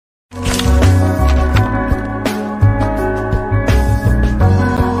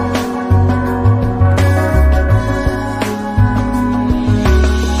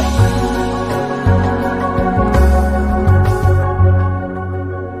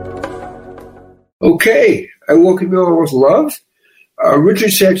Okay, I welcome you all with love. Richard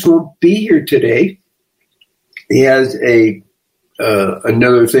Sachs won't be here today. He has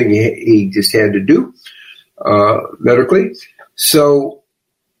another thing he just had to do medically, so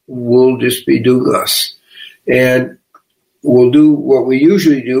we'll just be doing us, and we'll do what we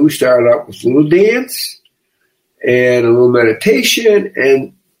usually do. Start out with a little dance and a little meditation,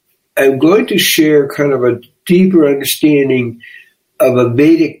 and I'm going to share kind of a deeper understanding of a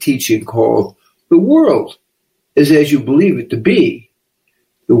Vedic teaching called the world is as you believe it to be.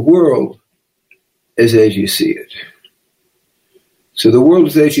 The world is as you see it. So the world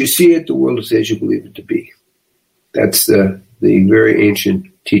is as you see it, the world is as you believe it to be. That's the very ancient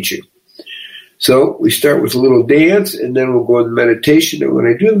teaching. So we start with a little dance, and then we'll go into meditation. And when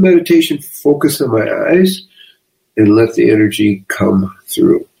I do the meditation, focus on my eyes and let the energy come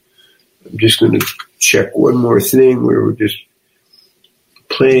through. I'm just going to check one more thing where we're just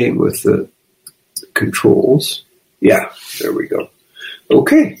playing with the controls. Yeah, there we go.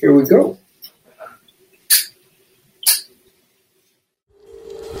 Okay, here we go.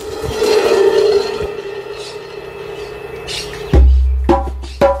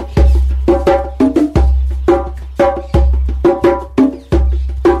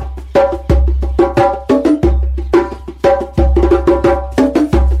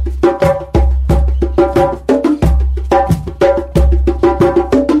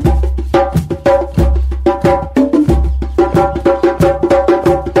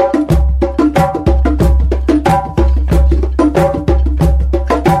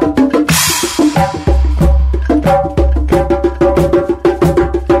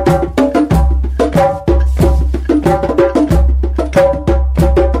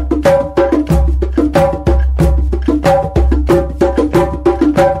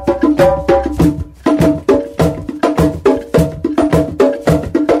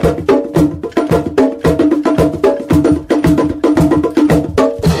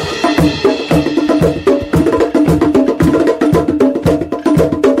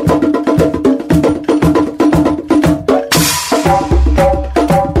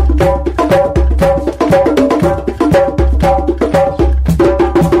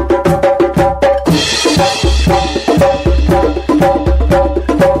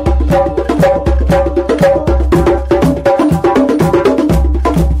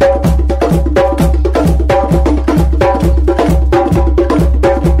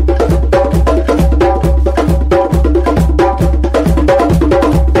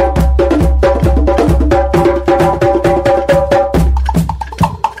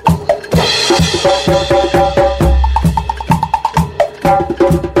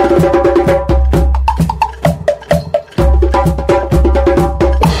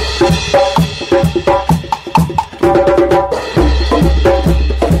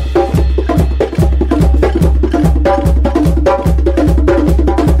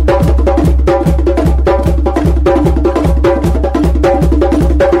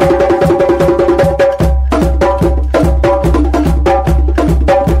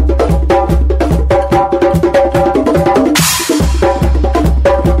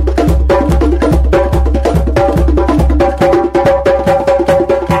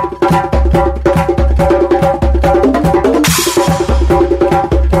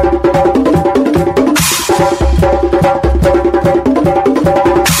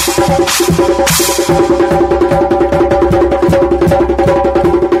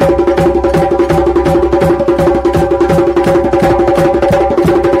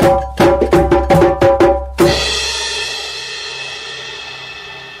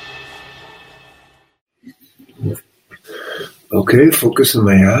 Okay, focus on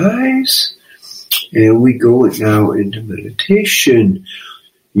my eyes. And we go now into meditation.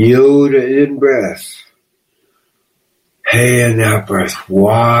 Yoda in breath. Hand out breath.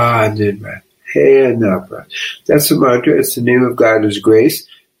 Wand in breath. Hand out breath. That's the mantra. It's the name of God is grace.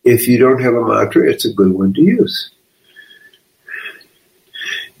 If you don't have a mantra, it's a good one to use.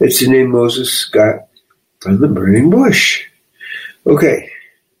 It's the name Moses got from the burning bush. Okay.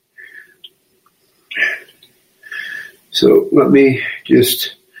 So let me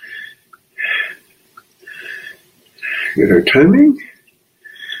just get our timing.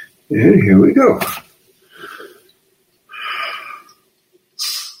 And here we go.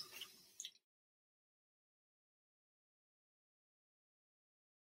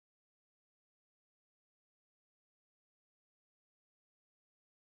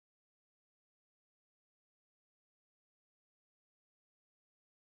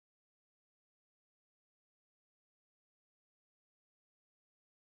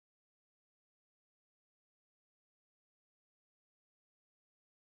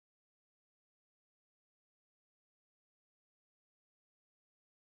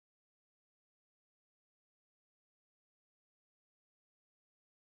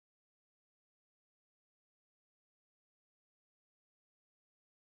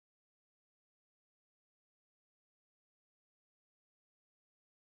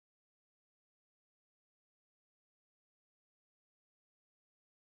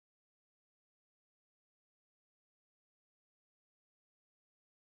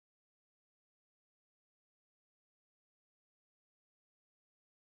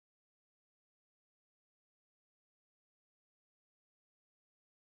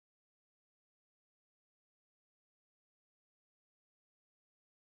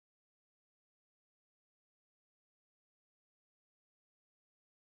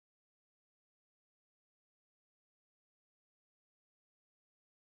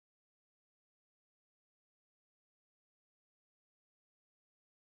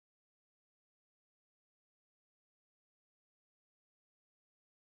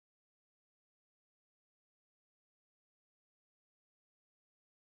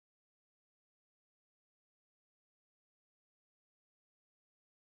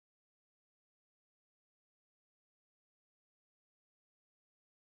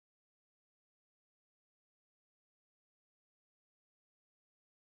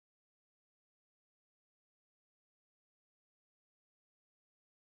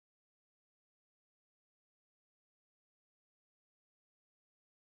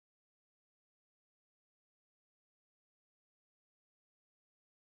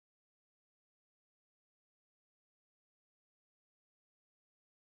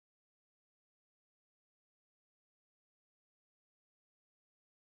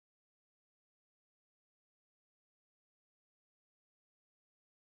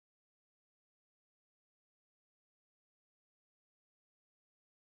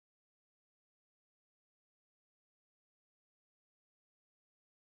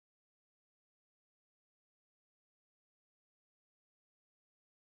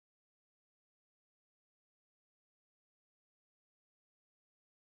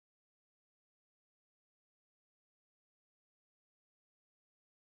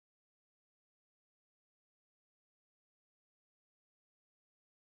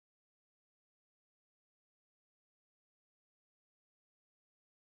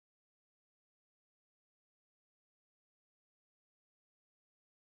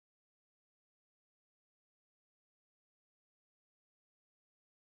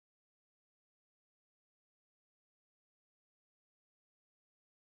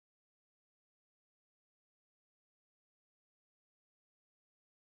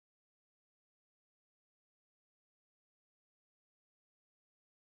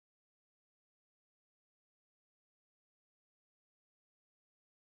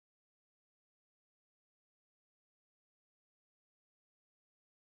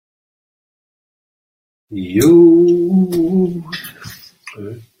 You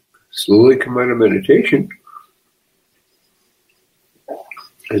slowly come out of meditation.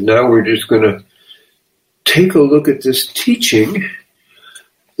 And now we're just going to take a look at this teaching.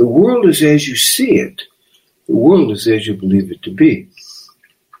 The world is as you see it. The world is as you believe it to be.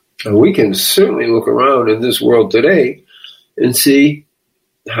 And we can certainly look around in this world today and see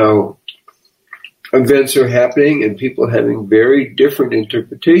how events are happening and people having very different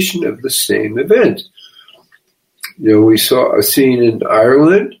interpretation of the same event. You know, we saw a scene in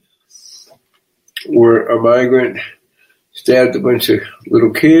Ireland where a migrant stabbed a bunch of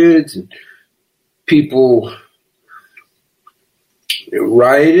little kids, and people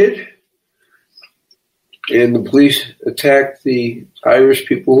rioted, and the police attacked the Irish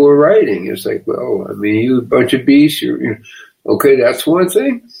people who were rioting. It's like, well, I mean, you a bunch of beasts. Okay, that's one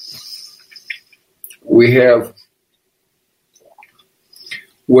thing. We have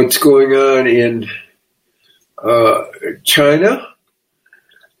what's going on in China,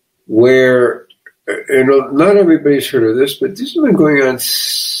 where not everybody's heard of this, but this has been going on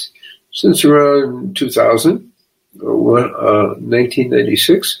since around 2000, or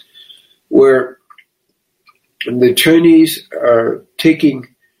 1996, where the Chinese are taking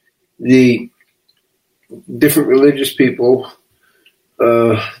the different religious people,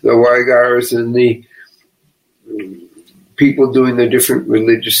 the Uyghurs and the people doing the different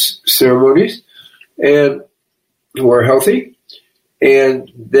religious ceremonies, and who are healthy,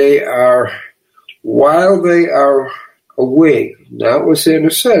 and they are, while they are awake, not with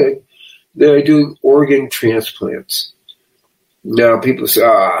anesthetic, they're doing organ transplants. Now people say,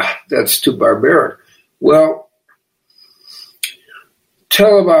 that's too barbaric. Well,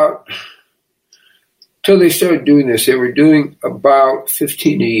 till they started doing this, they were doing about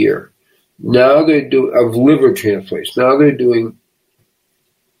 15 a year. Now they're doing, of liver transplants. Now they're doing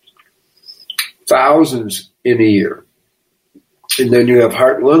thousands in a year. And then you have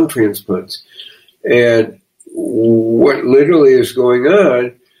heart and lung transplants. And what literally is going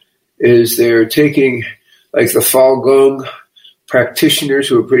on is they're taking, like, the Falun Gong practitioners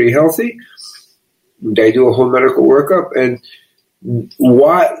who are pretty healthy. They do a whole medical workup, and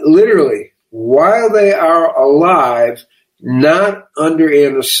while they are alive, not under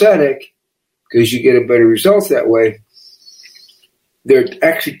anesthetic, because you get a better result that way, they're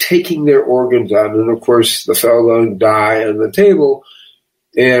actually taking their organs out. And of course, the Falun Gong die on the table,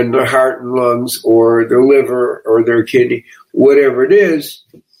 and their heart and lungs, or their liver, or their kidney, whatever it is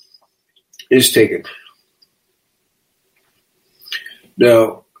taken.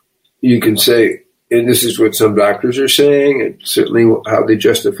 Now, you can say, and this is what some doctors are saying, and certainly how they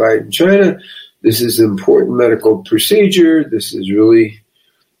justify it in China, this is an important medical procedure, this is really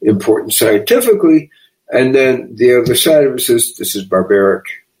important scientifically, and then the other side of it says this is barbaric.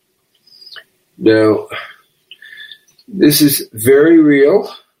 Now, this is very real,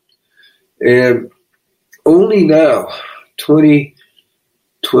 and only now,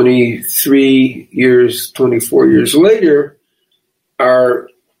 23 years, 24 years later, are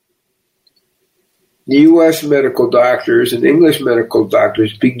U.S. medical doctors and English medical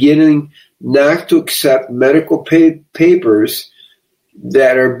doctors beginning not to accept medical papers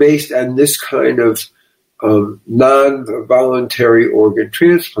that are based on this kind of non-voluntary organ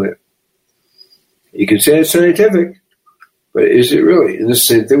transplant. You can say it's scientific, but is it really? And the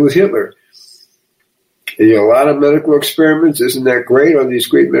same thing with Hitler. A lot of medical experiments, isn't that great? All these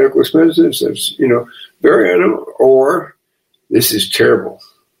great medical experiments, that's, very animal, or this is terrible.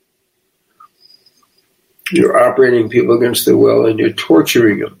 You're operating people against their will, and you're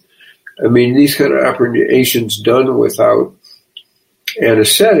torturing them. I mean, these kind of operations done without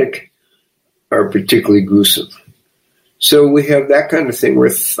anesthetic are particularly gruesome. So we have that kind of thing where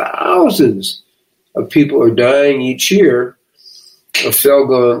thousands of people are dying each year of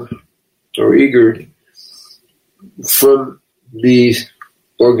Falun or Uyghur from these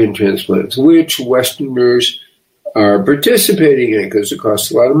organ transplants, which Westerners are participating in because it costs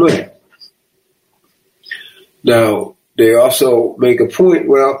a lot of money. Now, they also make a point,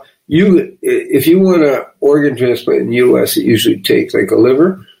 well, if you want an organ transplant in the U.S., it usually takes, like a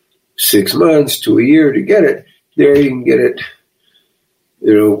liver, 6 months to a year to get it. There you can get it,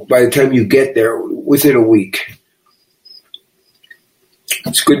 by the time you get there, within a week.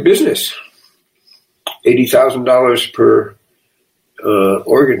 It's good business. $80,000 per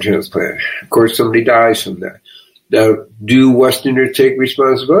organ transplant. Of course, somebody dies from that. Now, do Westerners take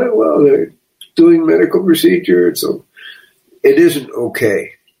responsibility? Well, they're doing medical procedure, so it isn't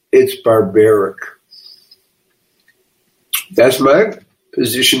okay. It's barbaric. That's my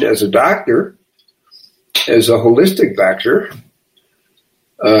position as a doctor, as a holistic doctor.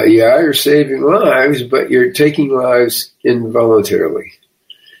 You're saving lives, but you're taking lives involuntarily.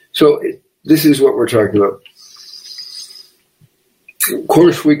 So this is what we're talking about. Of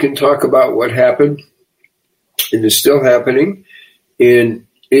course, we can talk about what happened and is still happening in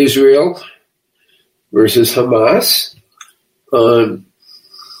Israel versus Hamas.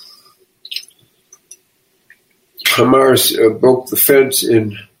 Hamas broke the fence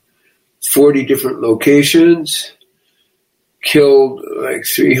in 40 different locations, killed like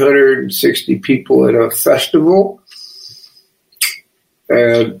 360 people at a festival,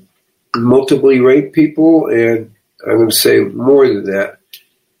 and multiply raped people, and I'm going to say more than that,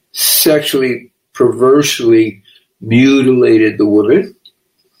 sexually, perversely mutilated the women.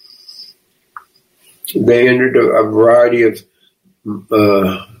 They entered a variety of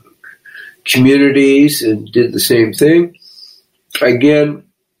communities and did the same thing. Again,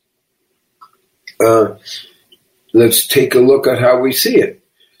 let's take a look at how we see it.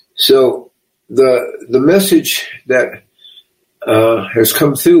 So the message that has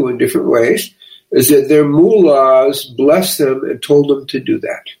come through in different ways is that their mullahs blessed them and told them to do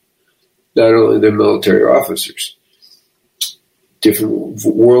that. Not only their military officers. Different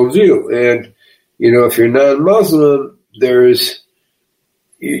worldview. And, if you're non-Muslim,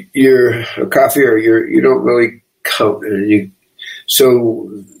 you're a kafir, you don't really count.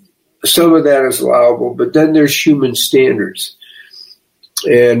 So some of that is allowable, but then there's human standards.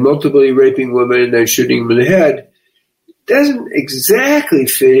 And multiply raping women and then shooting them in the head doesn't exactly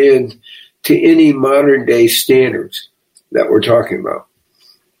fit in to any modern day standards that we're talking about.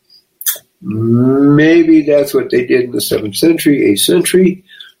 Maybe that's what they did in the 7th century, 8th century,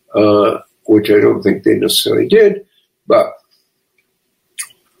 which I don't think they necessarily did, but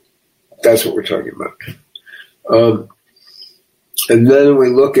that's what we're talking about. And then we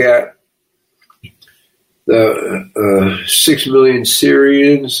look at the 6 million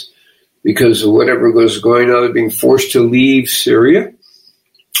Syrians, because of whatever was going on, they're being forced to leave Syria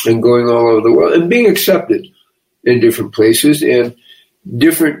and going all over the world and being accepted in different places, and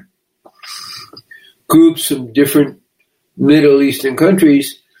different groups from different Middle Eastern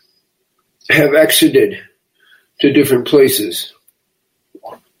countries have exited to different places.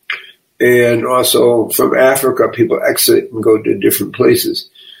 And also from Africa, people exit and go to different places.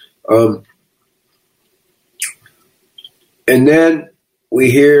 And then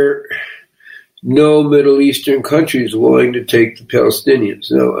we hear no Middle Eastern countries willing to take the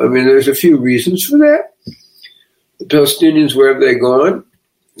Palestinians. Now, there's a few reasons for that. The Palestinians, wherever they've gone,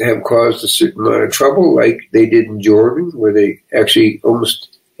 have caused a certain amount of trouble, like they did in Jordan, where they actually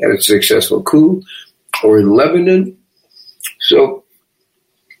almost had a successful coup, or in Lebanon. So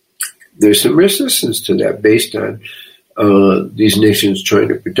there's some resistance to that based on these nations trying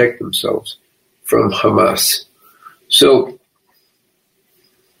to protect themselves from Hamas. So,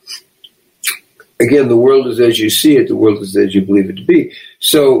 again, the world is as you see it, the world is as you believe it to be.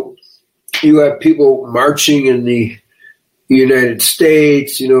 So you have people marching in the United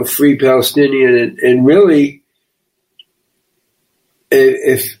States, free Palestinian, and really,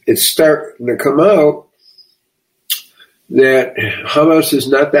 if it's starting to come out that Hamas is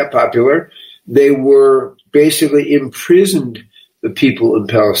not that popular, they were basically imprisoned the people in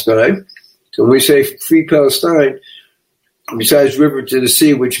Palestine. So when we say free Palestine, besides river to the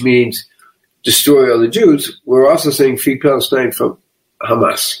sea, which means destroy all the Jews, we're also saying free Palestine from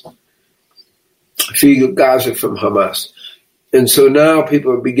Hamas. Free Gaza from Hamas. And so now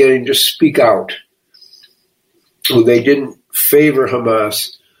people are beginning to speak out. Well, they didn't favor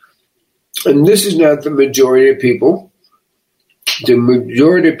Hamas. And this is not the majority of people. The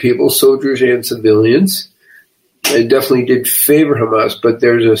majority of people, soldiers and civilians, they definitely did favor Hamas, but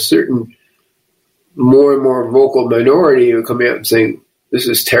there's a certain more and more vocal minority who come out and saying, this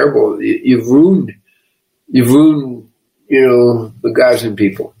is terrible. You've ruined, the Gazan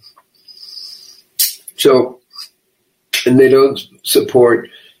people. So, and they don't support,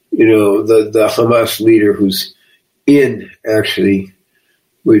 the Hamas leader who's actually,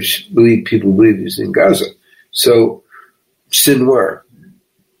 which people believe is in Gaza. So, Sinwar.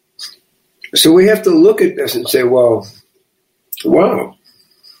 So we have to look at this and say, well, wow.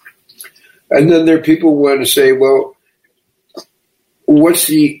 And then there are people who want to say, well, what's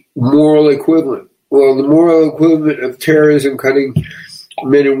the moral equivalent? Well, the moral equivalent of terrorism, cutting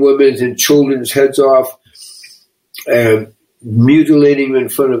men and women's and children's heads off, and mutilating them in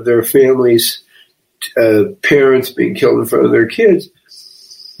front of their families, parents being killed in front of their kids,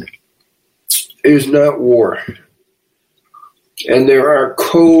 is not war. And there are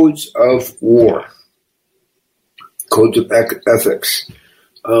codes of war, codes of ethics,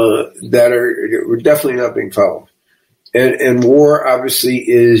 that are definitely not being followed. And war obviously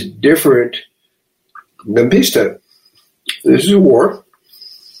is different than peacetime. This is a war,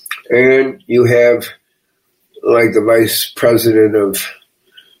 and you have like the vice president of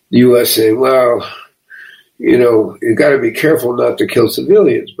the U.S. saying, well, you got to be careful not to kill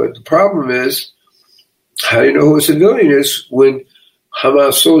civilians. But the problem is, how do you know who a civilian is when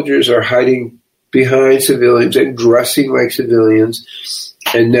Hamas soldiers are hiding behind civilians and dressing like civilians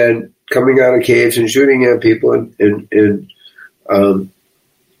and then coming out of caves and shooting at people in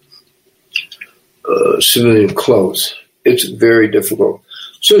civilian clothes? It's very difficult.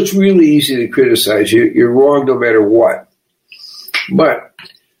 So it's really easy to criticize you. You're wrong no matter what. But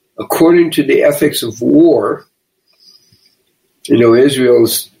according to the ethics of war, Israel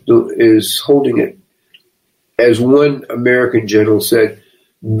is holding it, as one American general said,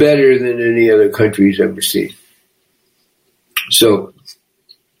 better than any other country he's ever seen. So,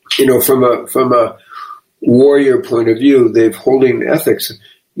 from a warrior point of view, they're holding ethics.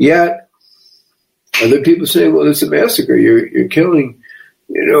 Yet, other people saying, well, it's a massacre. You're killing,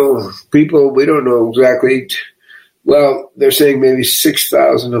 people. We don't know exactly. Well, they're saying maybe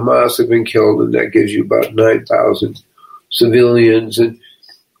 6,000 Hamas have been killed, and that gives you about 9,000 civilians. And,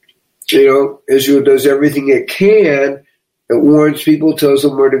 Israel does everything it can. It warns people, tells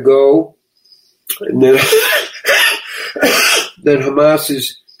them where to go. And then, then Hamas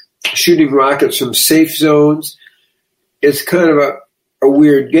is shooting rockets from safe zones. It's kind of a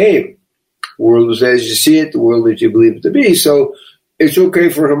weird game. The world is as you see it, the world as you believe it to be. So it's okay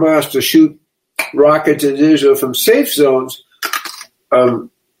for Hamas to shoot rockets at Israel from safe zones,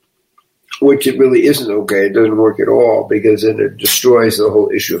 which it really isn't okay. It doesn't work at all because then it destroys the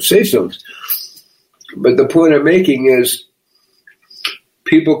whole issue of safe zones. But the point I'm making is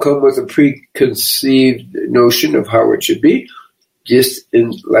people come with a preconceived notion of how it should be, just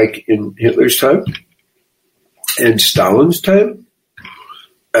like in Hitler's time and Stalin's time,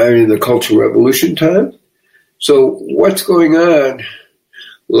 the Cultural Revolution time. So what's going on,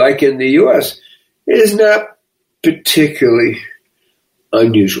 like in the U.S., is not particularly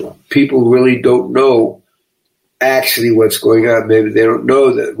unusual. People really don't know actually what's going on. Maybe they don't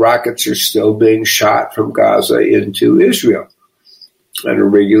know that rockets are still being shot from Gaza into Israel on a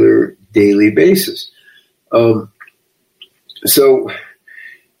regular daily basis. So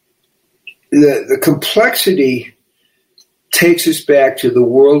the complexity takes us back to the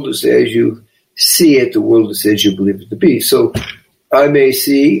world is as you see it, the world is as you believe it to be. So I may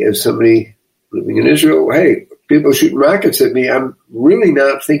see, as somebody living in Israel, hey, people shooting rockets at me. I'm really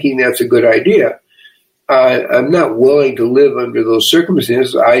not thinking that's a good idea. I'm not willing to live under those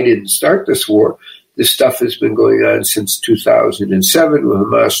circumstances. I didn't start this war. This stuff has been going on since 2007 when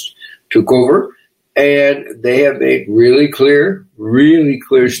Hamas took over. And they have made really clear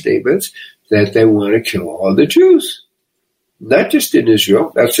statements that they want to kill all the Jews. Not just in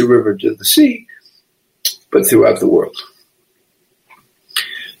Israel, that's the river to the sea, but throughout the world.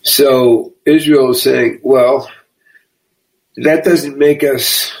 So Israel is saying, well, that doesn't make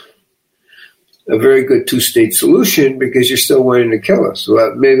us a very good two-state solution because you're still wanting to kill us.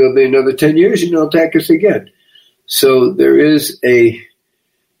 Well, maybe it'll be another 10 years and you'll attack us again. So there is a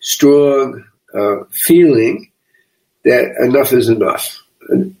strong feeling that enough is enough.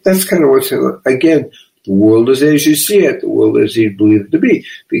 And that's kind of what's going on. Again, the world is as you see it. The world is as you believe it to be.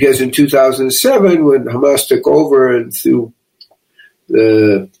 Because in 2007, when Hamas took over and threw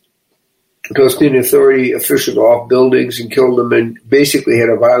the Palestinian Authority officials off buildings and killed them and basically had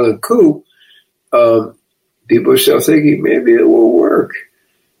a violent coup, people are still thinking maybe it will work.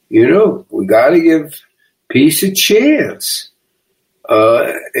 We got to give peace a chance.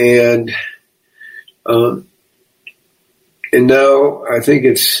 And now I think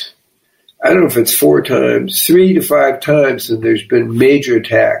I don't know if it's 4 times, 3 to 5 times, and there's been major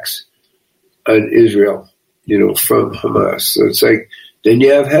attacks on Israel, from Hamas. So it's like, then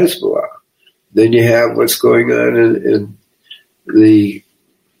you have Hezbollah. Then you have what's going on in the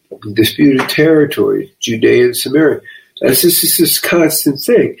disputed territory, Judea and Samaria. That's just this constant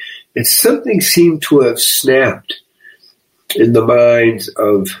thing. And something seemed to have snapped in the minds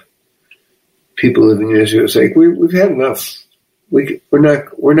of people living in Israel. It's like, we've had enough. We're not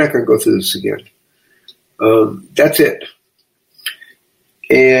going to go through this again. That's it.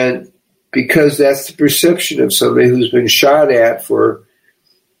 And because that's the perception of somebody who's been shot at for,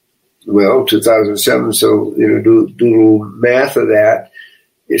 2007. So, do a little math of that.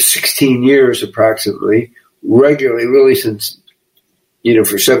 It's 16 years approximately, regularly, really since,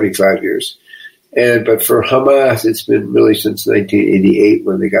 for 75 years. But for Hamas, it's been really since 1988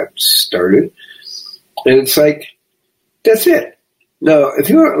 when they got started. And it's like, that's it. Now, if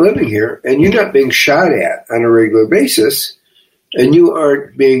you aren't living here and you're not being shot at on a regular basis, and you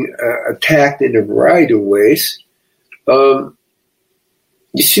aren't being attacked in a variety of ways, you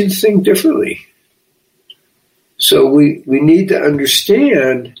see the thing differently. So we need to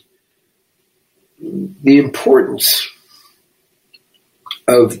understand the importance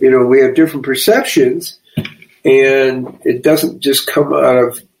of, we have different perceptions, and it doesn't just come out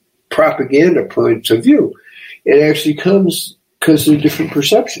of propaganda points of view. It actually comes because of different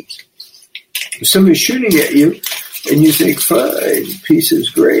perceptions. If somebody's shooting at you, and you think, fine, peace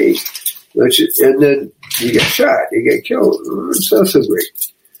is great, and then you get shot, you get killed. It's not so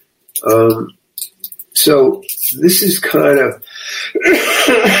great. So this is kind of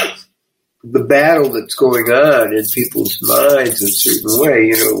the battle that's going on in people's minds in a certain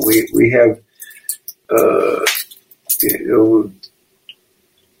way. We have,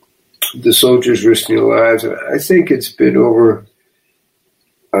 the soldiers risking their lives. I think it's been over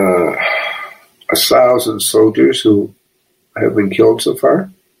 1,000 soldiers who have been killed so far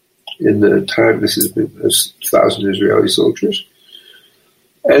in the time this has been 1,000 Israeli soldiers.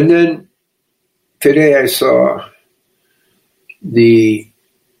 And then today I saw the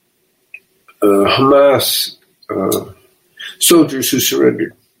Hamas soldiers who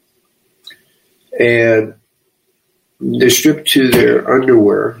surrendered. And they're stripped to their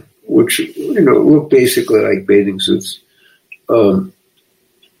underwear, which, look basically like bathing suits.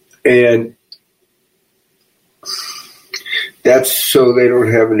 And that's so they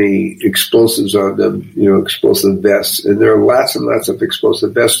don't have any explosives on them, explosive vests. And there are lots and lots of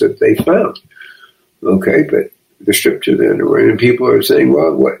explosive vests that they found. Okay, but they're stripped to their underwear. And people are saying,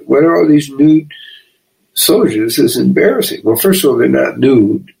 well, what are all these nude soldiers? This is embarrassing. Well, first of all, they're not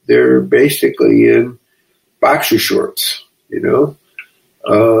nude. They're basically in boxer shorts,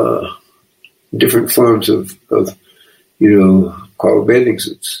 different forms of called bathing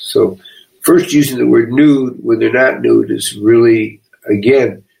suits. So first, using the word nude when they're not nude is really,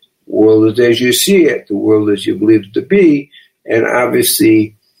 again, world is as you see it, the world as you believe it to be, and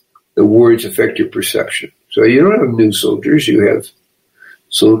obviously the words affect your perception. So you don't have nude soldiers, you have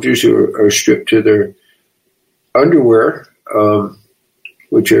soldiers who are stripped to their underwear,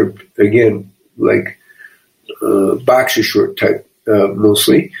 which are, again, like boxer short type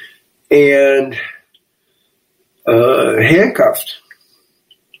mostly, and handcuffed.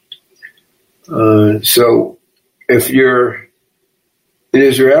 So if you're an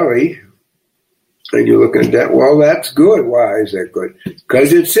Israeli and you're looking at that, well, that's good. Why is that good?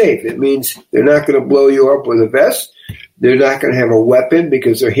 Because it's safe. It means they're not going to blow you up with a vest. They're not going to have a weapon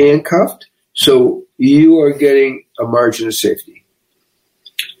because they're handcuffed. So you are getting a margin of safety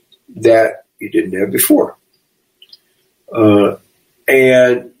that you didn't have before.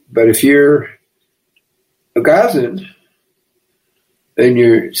 But if you're a Cousens and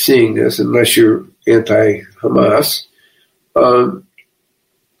you're seeing this, unless you're anti-Hamas, they're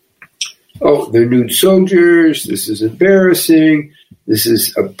nude soldiers, this is embarrassing, this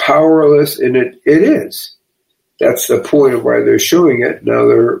is a powerless, and it is. That's the point of why they're showing it. Now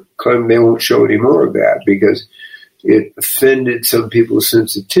they're claiming they won't show any more of that because it offended some people's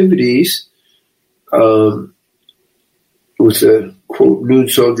sensitivities with the, quote, nude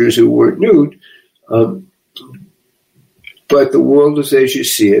soldiers who weren't nude. But the world is as you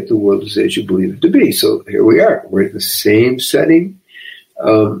see it, the world is as you believe it to be. So here we are. We're in the same setting.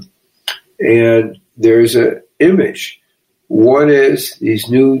 And there's an image. One is these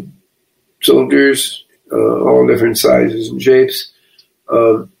nude soldiers, all different sizes and shapes,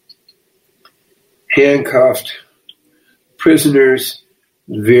 handcuffed prisoners,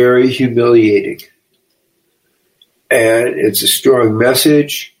 very humiliating. And it's a strong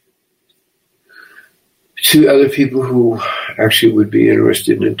message to other people who actually would be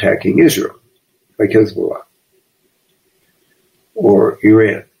interested in attacking Israel, like Hezbollah or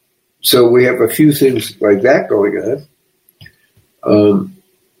Iran. So we have a few things like that going on.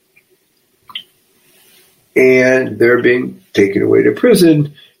 And they're being taken away to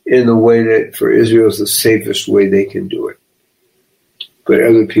prison in the way that for Israel is the safest way they can do it. But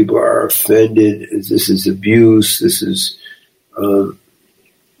other people are offended. This is abuse. This is, not...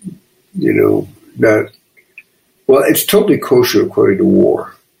 Well, it's totally kosher according to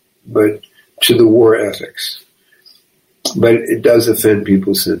war, but to the war ethics. But it does offend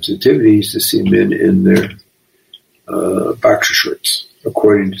people's sensitivities to see men in their boxer shorts,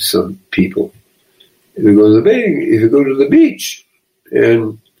 according to some people. If you go to the beach,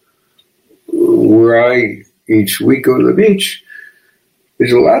 and where I each week go to the beach,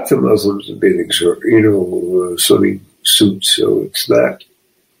 there's lots of Muslims in bathing shorts, swimming suits, so it's not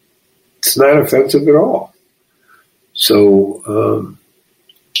offensive at all. So,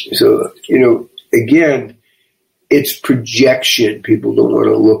 again, it's projection. People don't want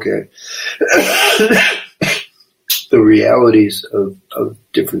to look at the realities of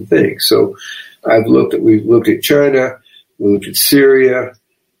different things. So we've looked at China, we looked at Syria.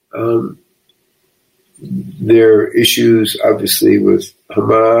 There are issues, obviously, with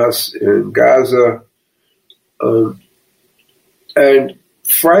Hamas and Gaza. And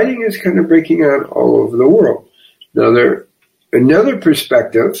fighting is kind of breaking out all over the world. Now, another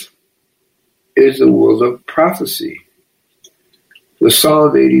perspective is the world of prophecy. The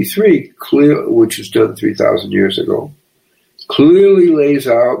Psalm 83, which was done 3,000 years ago, clearly lays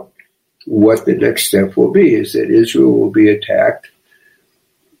out what the next step will be, is that Israel will be attacked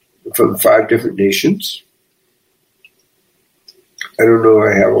from 5 different nations. I don't know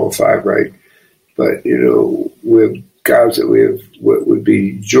I have all 5 right, but, with Gaza, we have what would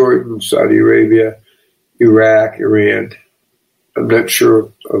be Jordan, Saudi Arabia, Iraq, Iran. I'm not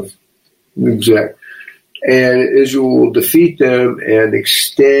sure of the exact. And Israel will defeat them and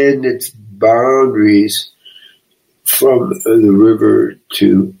extend its boundaries from the river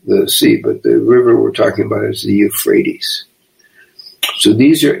to the sea. But the river we're talking about is the Euphrates. So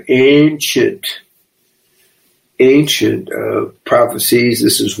these are ancient prophecies.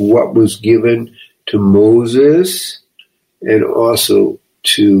 This is what was given to Moses and also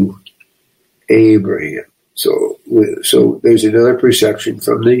to Abraham. So there's another perception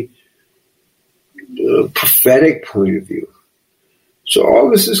from the prophetic point of view. So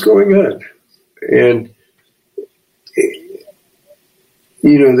all this is going on. And,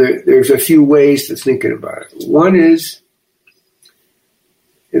 there's a few ways to thinking about it. One is,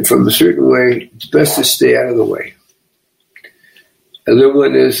 and from a certain way, it's best to stay out of the way. Another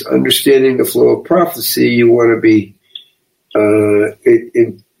one is understanding the flow of prophecy. You want to be,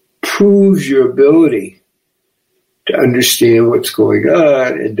 it improves your ability to understand what's going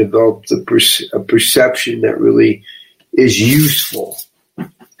on and develop a perception that really is useful.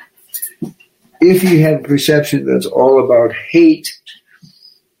 If you have a perception that's all about hate,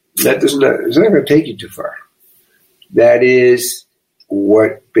 it's not going to take you too far. That is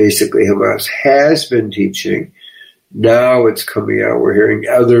what basically Hamas has been teaching. Now it's coming out. We're hearing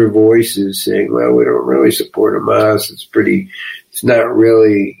other voices saying, well, we don't really support Hamas. It's not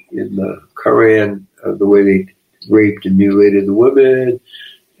really in the Quran the way they raped and mutilated the women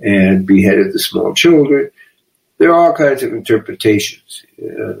and beheaded the small children. There are all kinds of interpretations.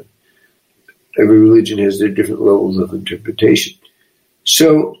 Every religion has their different levels of interpretation.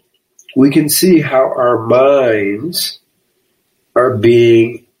 So we can see how our minds are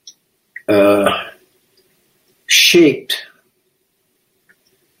being shaped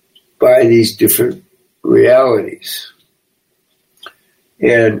by these different realities.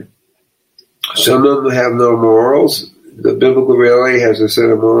 And some of them have no morals. The biblical reality has a set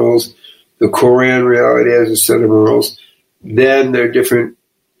of morals. The Quran reality has a set of morals. Then there are different.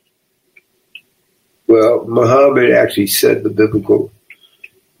 Well, Muhammad actually said the biblical,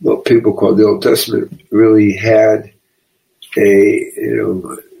 what people call the Old Testament, really had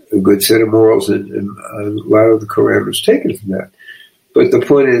a good set of morals, and a lot of the Quran was taken from that. But the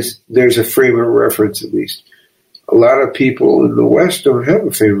point is, there's a frame of reference at least. A lot of people in the West don't have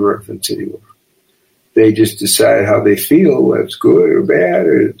a frame of reference anymore. They just decide how they feel, whether it's good or bad,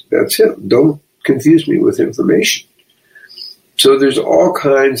 or that's it. Don't confuse me with information. So there's all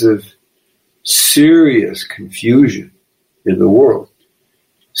kinds of serious confusion in the world.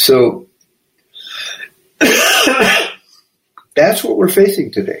 So that's what we're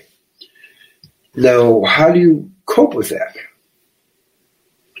facing today. Now, how do you cope with that?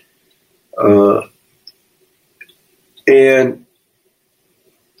 And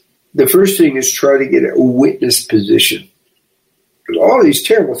the first thing is try to get a witness position. Because all these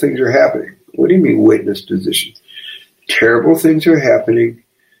terrible things are happening. What do you mean witness position? Terrible things are happening,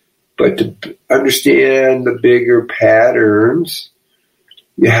 but to understand the bigger patterns,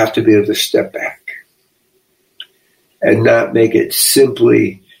 you have to be able to step back and not make it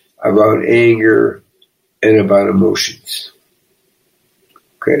simply about anger and about emotions.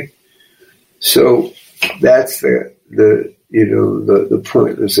 Okay? So that's the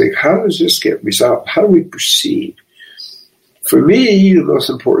point. It's like, how does this get resolved? How do we proceed? For me, the most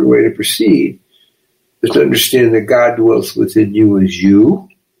important way to proceed is to understand that God dwells within you as you,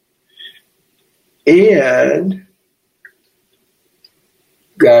 and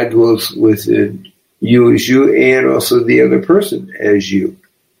God dwells within you as you, and also the other person as you.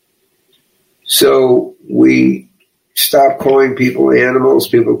 So we stop calling people animals,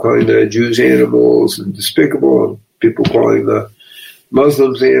 people calling the Jews animals and despicable, and people calling the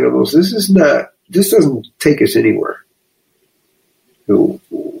Muslims animals. This doesn't take us anywhere.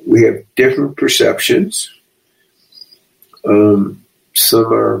 We have different perceptions.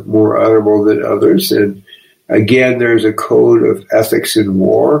 Some are more honorable than others. And again, there's a code of ethics in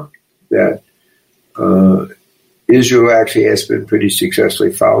war that Israel actually has been pretty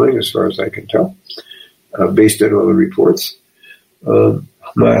successfully following, as far as I can tell, based on all the reports.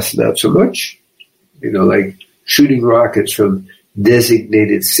 Hamas, not so much. Like shooting rockets from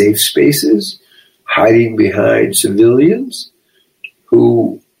designated safe spaces, hiding behind civilians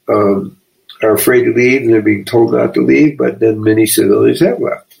who are afraid to leave, and they're being told not to leave, but then many civilians have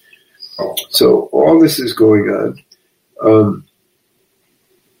left. So all this is going on.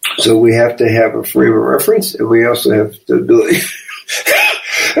 So we have to have a frame of reference, and we also have the ability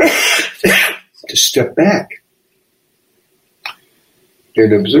to step back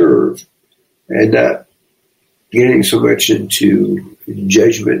and observe, and not getting so much into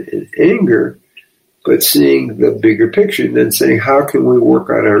judgment and anger, but seeing the bigger picture and then saying, how can we work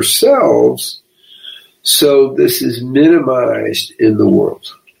on ourselves so this is minimized in the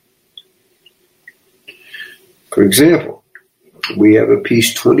world? For example, we have a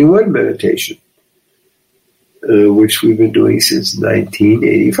Peace 21 meditation, which we've been doing since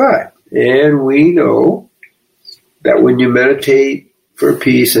 1985. And we know that when you meditate for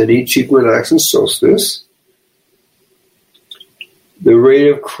peace on each equinox and solstice, the rate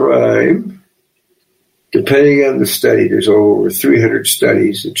of crime, depending on the study, there's over 300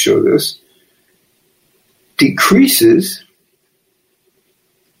 studies that show this, decreases.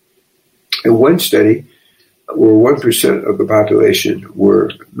 In one study, where 1% of the population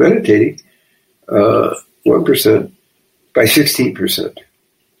were meditating, 1% by 16%.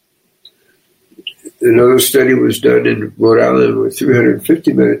 Another study was done in Rhode Island where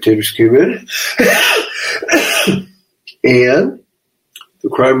 350 meditators came in, and the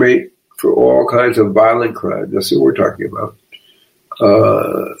crime rate for all kinds of violent crime, that's what we're talking about,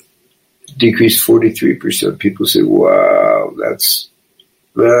 decreased 43%. People say, wow, I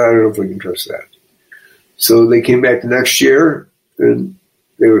don't know if we can trust that. So they came back the next year, and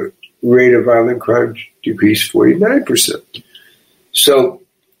the rate of violent crime decreased 49%. So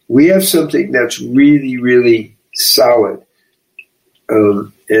we have something that's really, really solid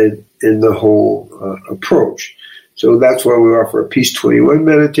in the whole approach. So that's why we offer a Peace 21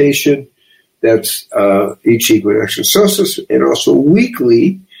 meditation. That's each equinox and solstice, and also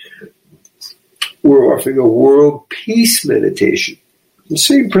weekly, we're offering a world peace meditation. The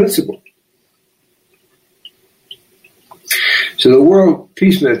same principle. So the World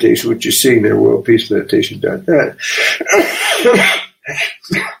Peace Meditation, which you're seeing there, worldpeacemeditation.net,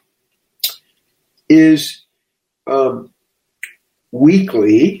 is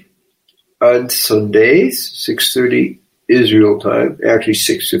weekly on Sundays, 6:30 Israel time, actually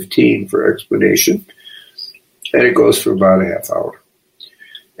 6:15 for explanation, and it goes for about a half hour.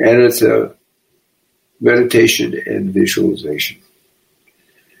 And it's a meditation and visualization.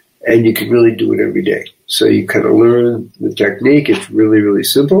 And you can really do it every day. So you kind of learn the technique. It's really, really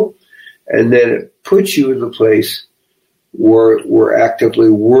simple. And then it puts you in the place where we're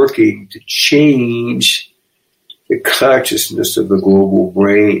actively working to change the consciousness of the global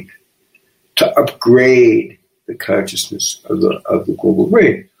brain, to upgrade the consciousness of the global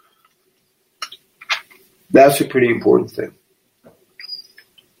brain. That's a pretty important thing.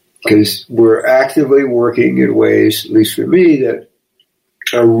 Because we're actively working in ways, at least for me, that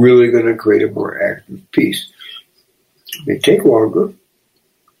are really going to create a more active peace. It may take longer,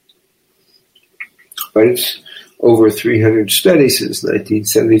 but it's over 300 studies since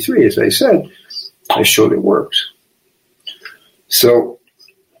 1973. As I said, has shown it works. So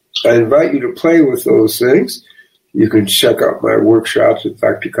I invite you to play with those things. You can check out my workshops at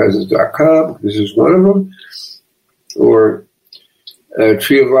drcousens.com. This is one of them. Or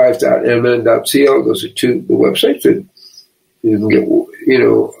treeoflife.mn.co. Those are the websites that you can get,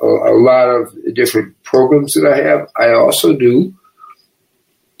 a lot of different programs that I have. I also do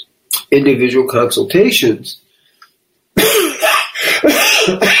individual consultations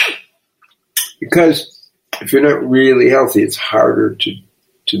because if you're not really healthy, it's harder to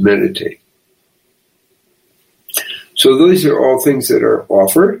meditate. So those are all things that are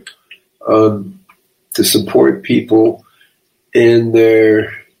offered to support people in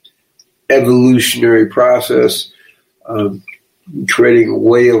their evolutionary process, creating a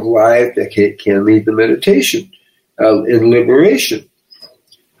way of life that can lead to meditation and liberation.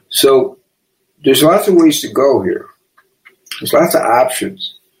 So there's lots of ways to go here. There's lots of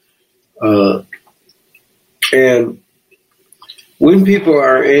options. And when people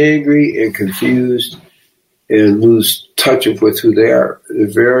are angry and confused and lose touch with who they are, they're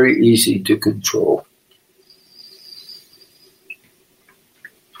very easy to control.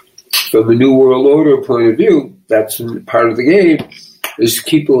 from a New World Order point of view, that's part of the game, is to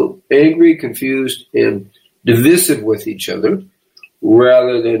keep people angry, confused, and divisive with each other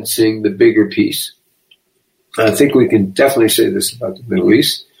rather than seeing the bigger piece. I think we can definitely say this about the Middle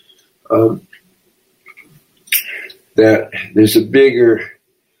East, that there's a bigger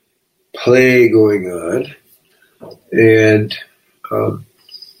play going on, and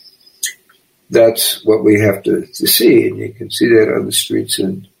that's what we have to see, and you can see that on the streets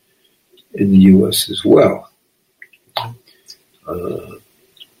in the U.S. as well.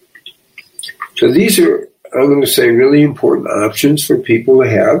 So these are, I'm going to say, really important options for people to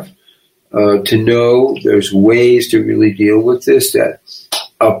have, to know there's ways to really deal with this that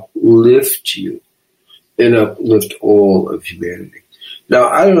uplift you and uplift all of humanity. Now,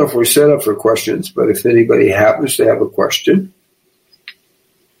 I don't know if we're set up for questions, but if anybody happens to have a question,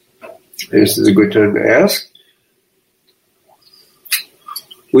 this is a good time to ask.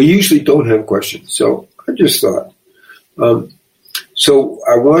 We usually don't have questions, so I just thought. So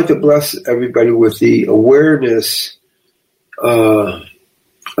I want to bless everybody with the awareness of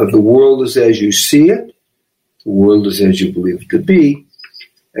the world is as you see it, the world is as you believe it to be,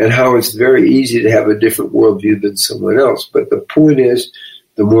 and how it's very easy to have a different worldview than someone else. But the point is,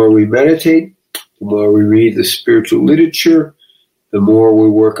 the more we meditate, the more we read the spiritual literature, the more we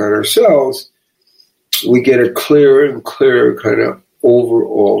work on ourselves, we get a clearer and clearer kind of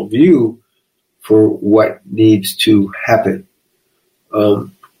overall view for what needs to happen.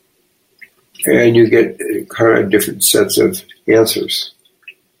 And you get kind of different sets of answers.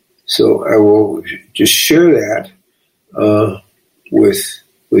 So I will just share that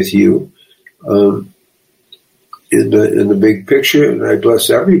with you in the big picture, and I bless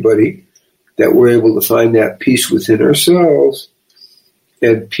everybody that we're able to find that peace within ourselves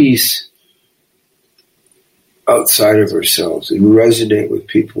and peace outside of ourselves, and resonate with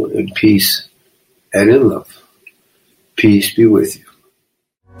people in peace and in love. Peace be with you.